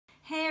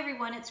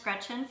everyone, it's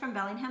Gretchen from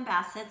Bellingham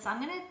Bassett's.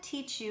 I'm going to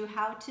teach you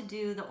how to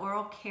do the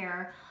oral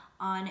care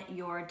on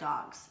your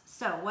dogs.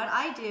 So what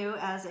I do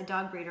as a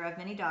dog breeder of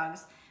many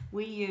dogs,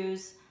 we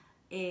use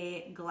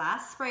a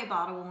glass spray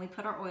bottle when we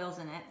put our oils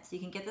in it. So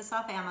you can get this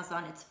off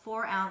Amazon. It's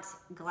 4-ounce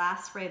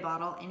glass spray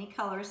bottle. Any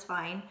color is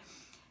fine.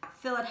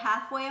 Fill it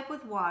halfway up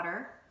with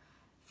water.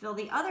 Fill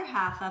the other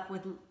half up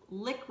with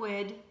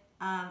liquid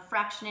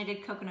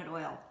fractionated coconut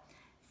oil.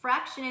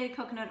 Fractionated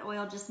coconut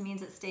oil just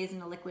means it stays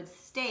in a liquid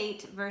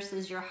state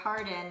versus your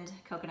hardened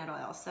coconut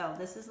oil. So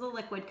this is the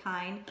liquid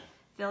kind.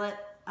 Fill it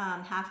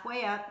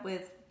halfway up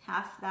with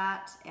half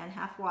that and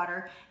half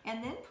water,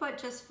 and then put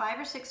just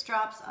 5 or 6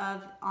 drops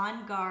of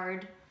On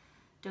Guard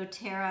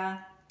doTERRA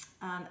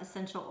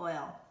essential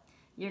oil.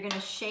 You're going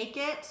to shake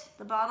it,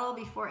 the bottle,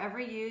 before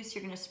every use.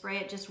 You're going to spray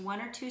it just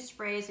 1 or 2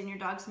 sprays in your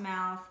dog's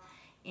mouth,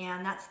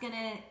 and that's going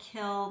to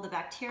kill the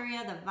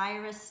bacteria, the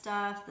virus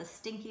stuff, the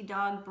stinky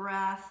dog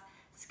breath.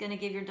 It's going to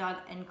give your dog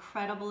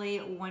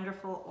incredibly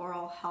wonderful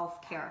oral health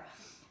care.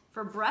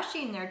 For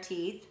brushing their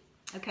teeth,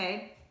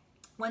 okay,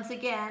 once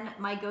again,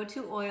 my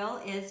go-to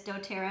oil is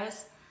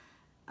doTERRA's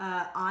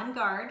On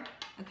Guard,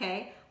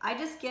 okay? I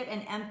just get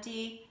an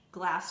empty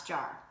glass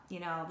jar. You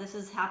know,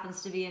 this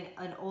happens to be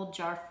an old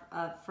jar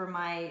for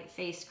my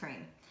face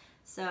cream.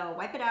 So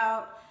wipe it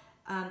out,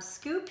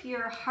 scoop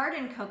your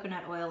hardened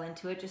coconut oil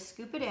into it, just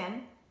scoop it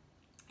in.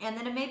 And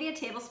then maybe a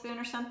tablespoon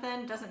or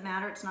something, doesn't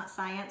matter, it's not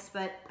science,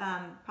 but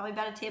probably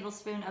about a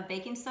tablespoon of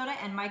baking soda,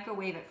 and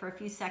microwave it for a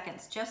few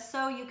seconds, just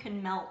so you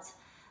can melt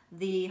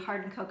the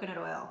hardened coconut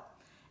oil.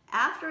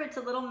 After it's a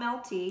little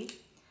melty,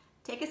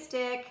 take a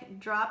stick,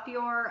 drop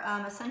your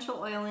essential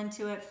oil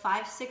into it,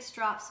 5-6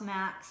 drops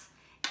max,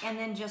 and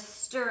then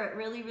just stir it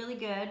really, really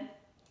good,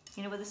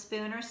 you know, with a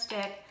spoon or a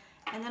stick.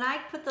 And then I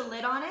put the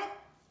lid on it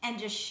and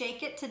just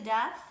shake it to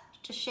death.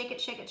 Just shake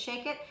it, shake it,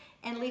 shake it,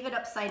 and leave it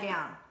upside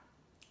down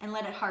and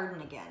let it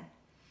harden again.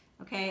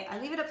 Okay, I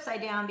leave it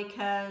upside down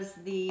because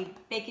the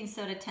baking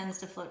soda tends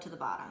to float to the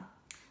bottom.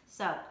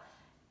 So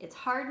it's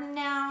hardened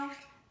now.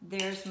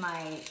 There's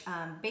my,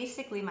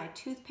 basically my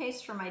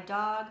toothpaste for my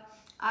dog.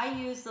 I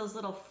use those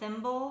little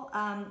thimble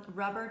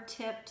rubber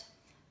tipped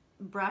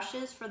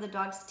brushes for the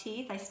dog's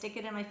teeth. I stick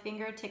it in my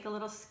finger, take a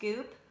little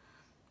scoop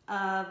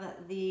of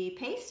the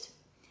paste,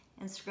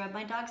 and scrub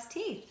my dog's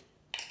teeth.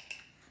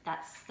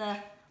 That's the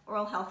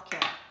oral health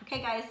care.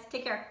 Okay guys,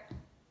 take care.